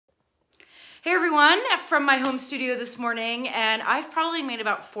Hey everyone, from my home studio this morning, and I've probably made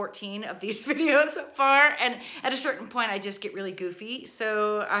about 14 of these videos so far, and at a certain point I just get really goofy,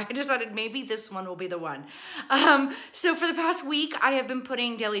 so I decided maybe this one will be the one. So for the past week I have been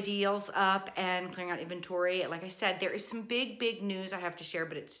putting daily deals up and clearing out inventory. Like I said, there is some big news I have to share,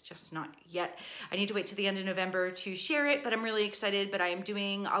 but it's just not yet. I need to wait till the end of November to share it, but I'm really excited. But I am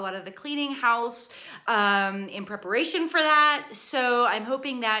doing a lot of the cleaning house in preparation for that, so I'm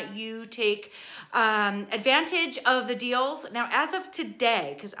hoping that you take advantage of the deals. Now, as of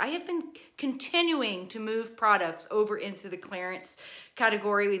today, because I have been continuing to move products over into the clearance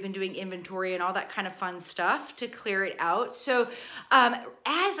category, we've been doing inventory and all that kind of fun stuff to clear it out. So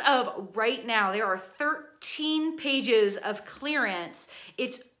as of right now, there are 13 pages of clearance.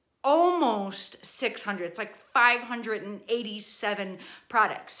 It's almost 600. It's like 587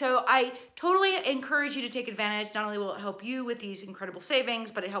 products. So I totally encourage you to take advantage. Not only will it help you with these incredible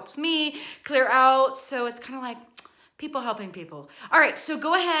savings, but it helps me clear out. So it's kind of like people helping people. All right, so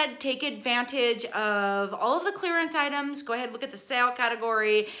go ahead, take advantage of all of the clearance items. Go ahead, look at the sale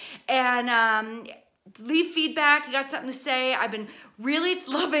category, and leave feedback. You got something to say? I've been really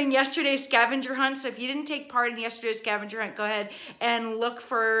loving yesterday's scavenger hunt. So if you didn't take part in yesterday's scavenger hunt, go ahead and look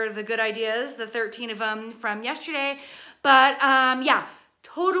for the good ideas, the 13 of them from yesterday. But yeah,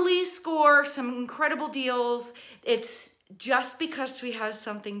 totally score some incredible deals. It's just because we have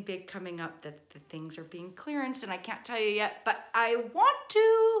something big coming up that the things are being clearanced, and I can't tell you yet, but I want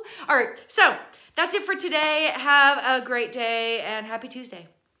to. All right, so that's it for today. Have a great day and happy Tuesday.